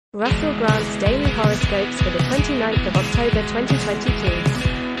Russell Grant's daily horoscopes for the 29th of October 2022.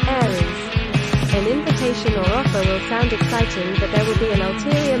 Aries. An invitation or offer will sound exciting, but there will be an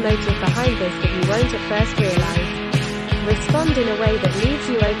ulterior motive behind this that you won't at first realize. Respond in a way that leaves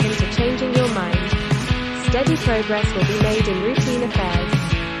you open to changing your mind. Steady progress will be made in routine affairs.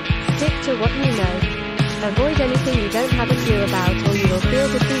 Stick to what you know. Avoid anything you don't have a clue about, or you will feel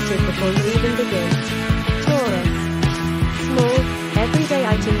defeated before you even begin. Taurus. Small, everyday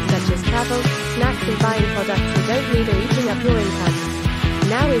items such as travel, snacks and buying products you don't need are eating up your income.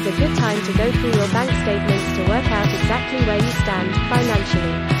 Now is a good time to go through your bank statements to work out exactly where you stand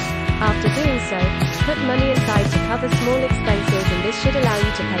financially. After doing so, put money aside to cover small expenses, and this should allow you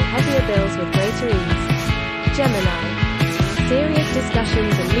to pay heavier bills with greater ease. Gemini. Serious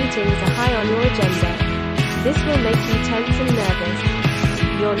discussions and meetings are high on your agenda. This will make you tense and nervous.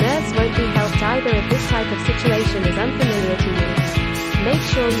 Your nerves won't be helped either if this type of situation is unfamiliar to you. Make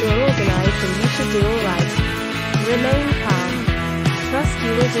sure you are organized, and you should do alright. Remain calm. Trust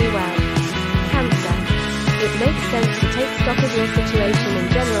you will do well. Cancer. It makes sense to take stock of your situation in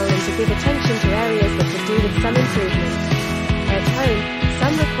general and to give attention to areas that could do with some improvement. At home,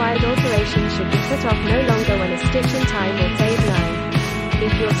 some required alterations should be put off no longer when a stitch in time will save 9.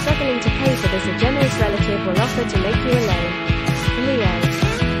 If you're struggling to pay for this, a generous relative will offer to make you a loan. Leo.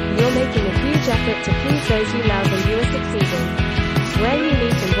 You're making a huge effort to please those you love, and you are succeeding. Where you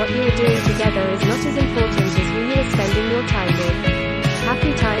meet and what you are doing together is not as important as who you are spending your time with.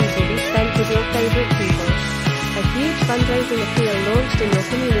 Happy times will be spent with your favorite people. A huge fundraising appeal launched in your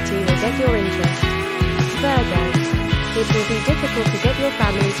community will get your interest. Virgo. It will be difficult to get your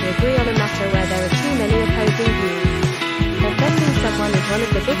family to agree on a matter where there are too many opposing views. Offending someone is one of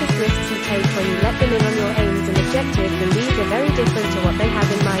the biggest risks you take when you let them in on your aims and objectives, and these are very different to what they have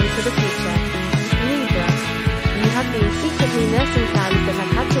in mind for the future. Libra. You have been secretly nursing plans that have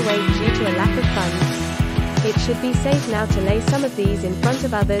had to wait due to a lack of funds. It should be safe now to lay some of these in front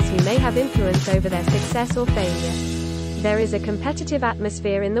of others who may have influence over their success or failure. There is a competitive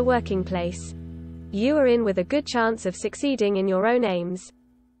atmosphere in the working place. You are in with a good chance of succeeding in your own aims.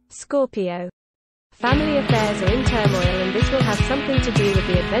 Scorpio. Family affairs are in turmoil, and this will have something to do with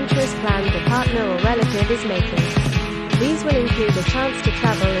the adventurous plans a partner or relative is making. These will include a chance to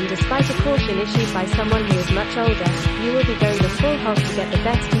travel, and despite a caution issued by someone who is much older, you will be going the full hog to get the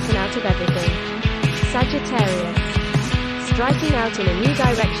best you can out of everything. Sagittarius. Striking out in a new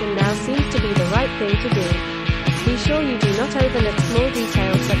direction now seems to be the right thing to do. Be sure you do not overlook small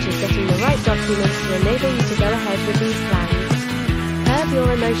details such as getting the right documents to enable you to go ahead with these plans. Curb your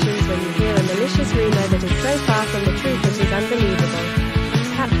emotions when you hear a malicious rumor that is so far from the truth it is unbelievable.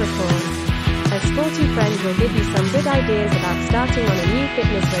 Capricorn. A sporty friend will give you some good ideas about starting on a new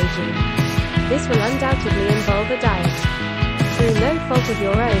fitness regime. This will undoubtedly involve a diet. Through no fault of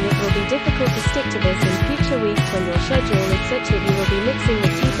your own, it will be difficult to stick to this in future weeks when your schedule is such that you will be mixing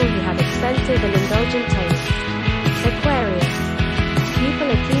with people who have expensive and indulgent tastes. Aquarius. People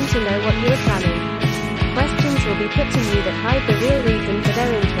are keen to know what you are planning. Questions will be put to you that hide the real reason for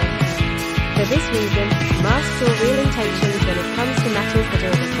their interest. For this reason, mask your real intentions when it comes to matters that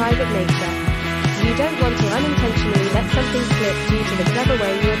are of a private nature. You don't want to unintentionally let something slip due to the clever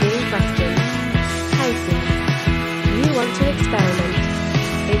way you are being questioned. Pisces. You want to experiment.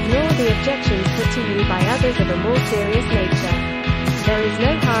 Ignore the objections put to you by others of a more serious nature. There is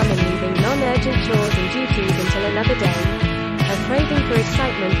no harm in leaving non-urgent chores and duties until another day. A craving for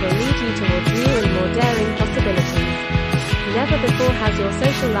excitement will lead you towards new and more daring possibilities. Never before has your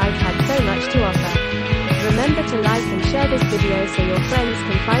social life had so much to offer. Remember to like and share this video so your friends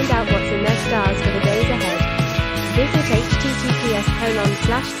can find out what's in their stars for the days ahead. Visit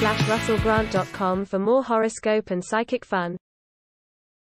https://russellgrant.com for more horoscope and psychic fun.